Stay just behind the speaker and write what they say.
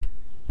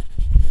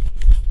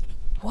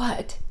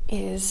What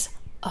is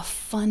a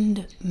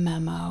fund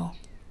memo?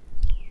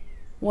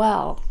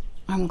 Well,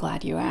 I'm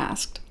glad you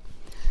asked.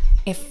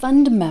 A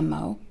fund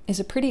memo is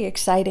a pretty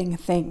exciting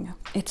thing.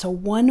 It's a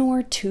 1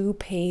 or 2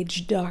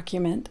 page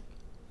document.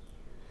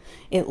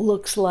 It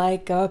looks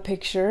like a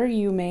picture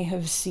you may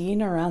have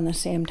seen around the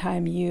same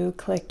time you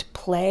clicked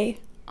play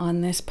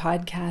on this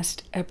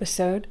podcast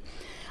episode.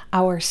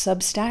 Our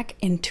Substack,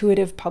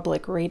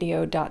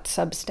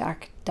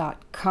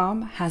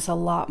 intuitivepublicradio.substack.com, has a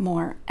lot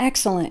more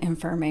excellent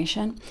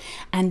information,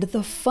 and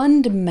the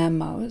fund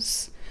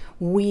memos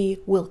we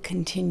will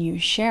continue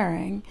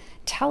sharing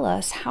tell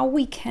us how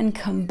we can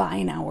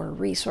combine our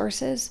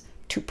resources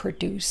to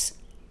produce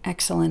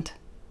excellent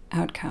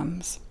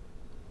outcomes.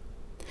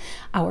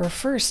 Our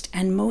first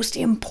and most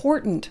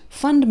important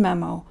fund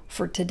memo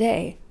for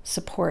today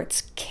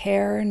supports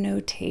care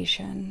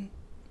notation.